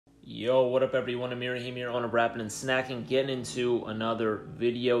Yo, what up everyone? Amir here on a Rapping and Snacking, getting into another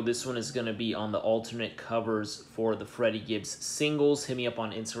video. This one is going to be on the alternate covers for the Freddie Gibbs singles. Hit me up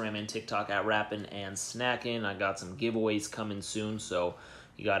on Instagram and TikTok at Rapping and Snacking. I got some giveaways coming soon, so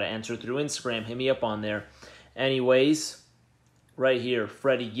you got to enter through Instagram. Hit me up on there. Anyways, right here,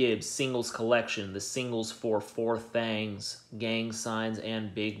 Freddie Gibbs singles collection. The singles for Thangs, Gang Signs,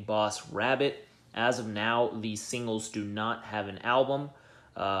 and Big Boss Rabbit. As of now, these singles do not have an album.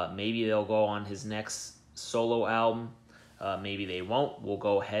 Maybe they'll go on his next solo album. Maybe they won't. We'll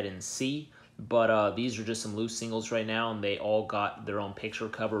go ahead and see. But these are just some loose singles right now, and they all got their own picture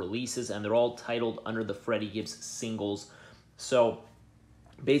cover releases, and they're all titled under the Freddie Gibbs singles. So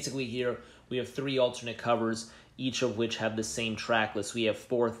basically here, we have 3 alternate covers, each of which have the same track list. We have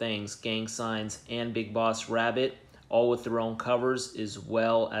Thangs, Gang Signs, and Big Boss Rabbit, all with their own covers, as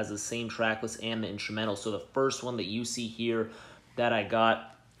well as the same track list and the instrumental. So the first one that you see here that I got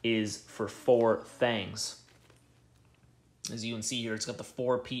is for Thangs. As you can see here, it's got the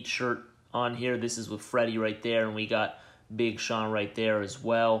 4-Pete shirt on here. This is with Freddie right there, and we got Big Sean right there as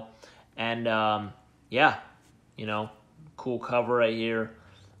well. And yeah, you know, cool cover right here.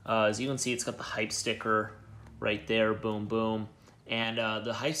 As you can see, it's got the hype sticker right there, boom, boom. And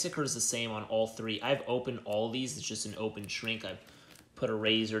the hype sticker is the same on all 3. I've opened all these. It's just an open shrink. I've put a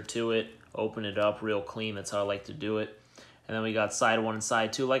razor to it, open it up real clean. That's how I like to do it. And then we got side 1 and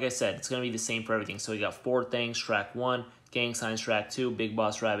side 2. Like I said, it's going to be the same for everything. So we got Thangs, track 1, Gang Signs, track 2, Big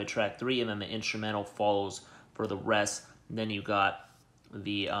Boss Rabbit, track 3, and then the instrumental follows for the rest. And then you got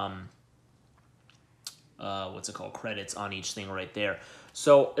the, credits on each thing right there.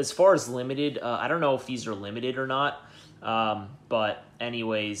 So as far as limited, I don't know if these are limited or not. But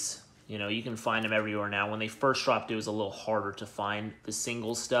anyways, you know, you can find them everywhere now. When they first dropped, it was a little harder to find the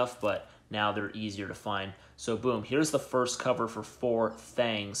single stuff, but now they're easier to find. So boom, here's the first cover for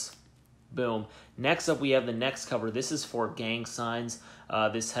Thangs. Boom. Next up, we have the next cover. This is for Gang Signs.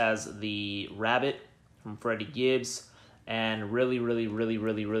 This has the Rabbit from Freddie Gibbs, and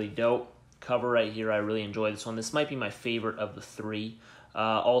really dope cover right here. I really enjoy this one. This might be my favorite of the 3.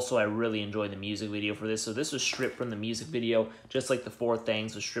 Also, I really enjoyed the music video for this. So this was stripped from the music video, just like the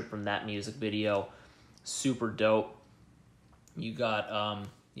Thangs was stripped from that music video. Super dope. You got,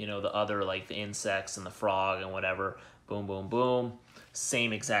 you know, the other, like the insects and the frog and whatever. Boom, boom, boom.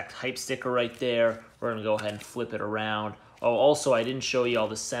 Same exact hype sticker right there. We're going to go ahead and flip it around. Oh, also, I didn't show you all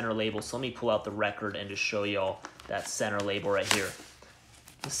the center label, so let me pull out the record and just show you all that center label right here.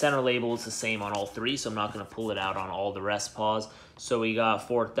 The center label is the same on all 3, so I'm not going to pull it out on all the rest. Pause. So we got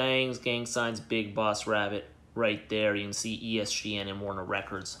Thangs, Gang Signs, Big Boss Rabbit right there. You can see ESGN and Warner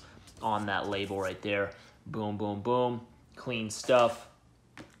Records on that label right there. Boom, boom, boom. Clean stuff.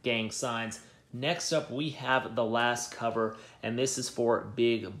 Gang Signs. Next up, we have the last cover, and this is for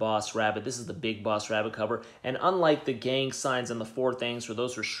Big Boss Rabbit. This is the Big Boss Rabbit cover, and unlike the Gang Signs and the Thangs, where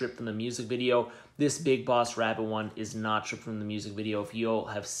those were stripped from the music video, this Big Boss Rabbit one is not stripped from the music video. If you all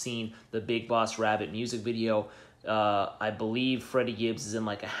have seen the Big Boss Rabbit music video, I believe Freddie Gibbs is in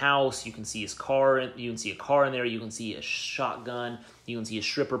like a house. You can see his car. You can see a car in there. You can see a shotgun. You can see a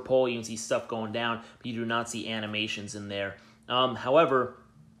stripper pole. You can see stuff going down, but you do not see animations in there. However,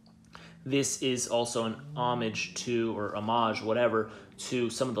 this is also an homage to, or homage, whatever, to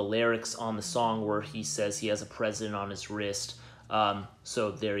some of the lyrics on the song where he says he has a president on his wrist.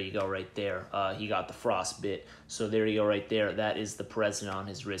 So there you go right there. He got the frostbit. So there you go right there. That is the president on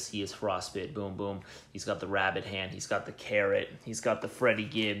his wrist. He is frostbit. Boom, boom. He's got the rabbit hand. He's got the carrot. He's got the Freddie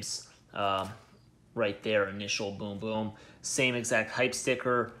Gibbs right there, initial, boom, boom. Same exact hype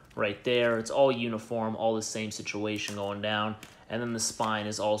sticker right there. It's all uniform, all the same situation going down. And then the spine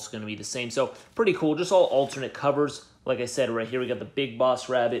is also going to be the same. So pretty cool. Just all alternate covers. Like I said, right here we got the Big Boss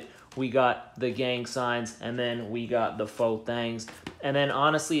Rabbit. We got the Gang Signs. And then we got the Thangs. And then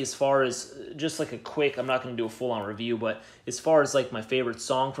honestly, as far as just like a quick, I'm not going to do a full-on review, but as far as like my favorite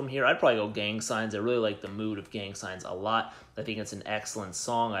song from here, I'd probably go Gang Signs. I really like the mood of Gang Signs a lot. I think it's an excellent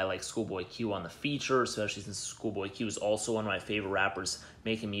song. I like Schoolboy Q on the feature, especially since Schoolboy Q is also one of my favorite rappers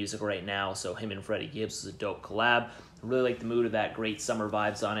making music right now. So him and Freddie Gibbs is a dope collab. I really like the mood of that. Great summer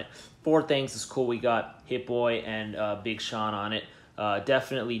vibes on it. Thangs is cool. We got Hit Boy and Big Sean on it.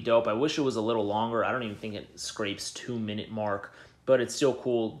 Definitely dope. I wish it was a little longer. I don't even think it scrapes 2-minute mark, but it's still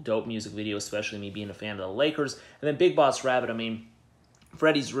cool. Dope music video, especially me being a fan of the Lakers. And then Big Boss Rabbit, I mean,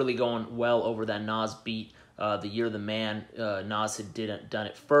 Freddie's really going well over that Nas beat. The Year the Man, Nas had done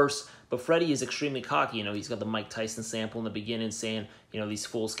it first, but Freddie is extremely cocky. You know, he's got the Mike Tyson sample in the beginning saying, you know, these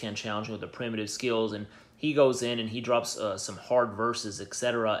fools can't challenge me with their primitive skills, and he goes in and he drops some hard verses,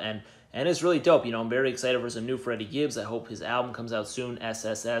 etc. And And it's really dope. You know, I'm very excited for some new Freddie Gibbs. I hope his album comes out soon,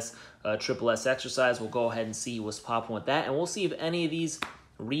 SSS, Triple S Exercise. We'll go ahead and see what's popping with that. And we'll see if any of these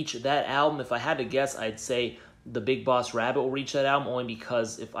reach that album. If I had to guess, I'd say the Big Boss Rabbit will reach that album, only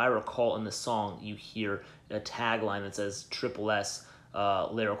because if I recall in the song, you hear a tagline that says Triple S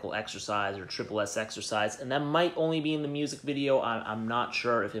Lyrical Exercise or Triple S Exercise, and that might only be in the music video. I'm not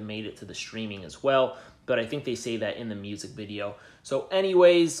sure if it made it to the streaming as well, but I think they say that in the music video. So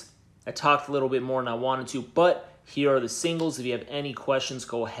anyways, I talked a little bit more than I wanted to, but here are the singles. If you have any questions,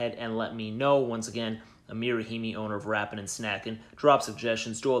 go ahead and let me know. Once again, Amir Rahimi, owner of Rappin' and Snackin'. Drop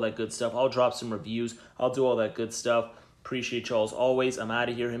suggestions, do all that good stuff. I'll drop some reviews. I'll do all that good stuff. Appreciate y'all as always. I'm out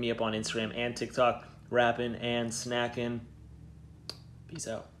of here. Hit me up on Instagram and TikTok. Rappin' and Snackin'. Peace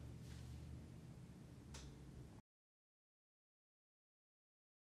out.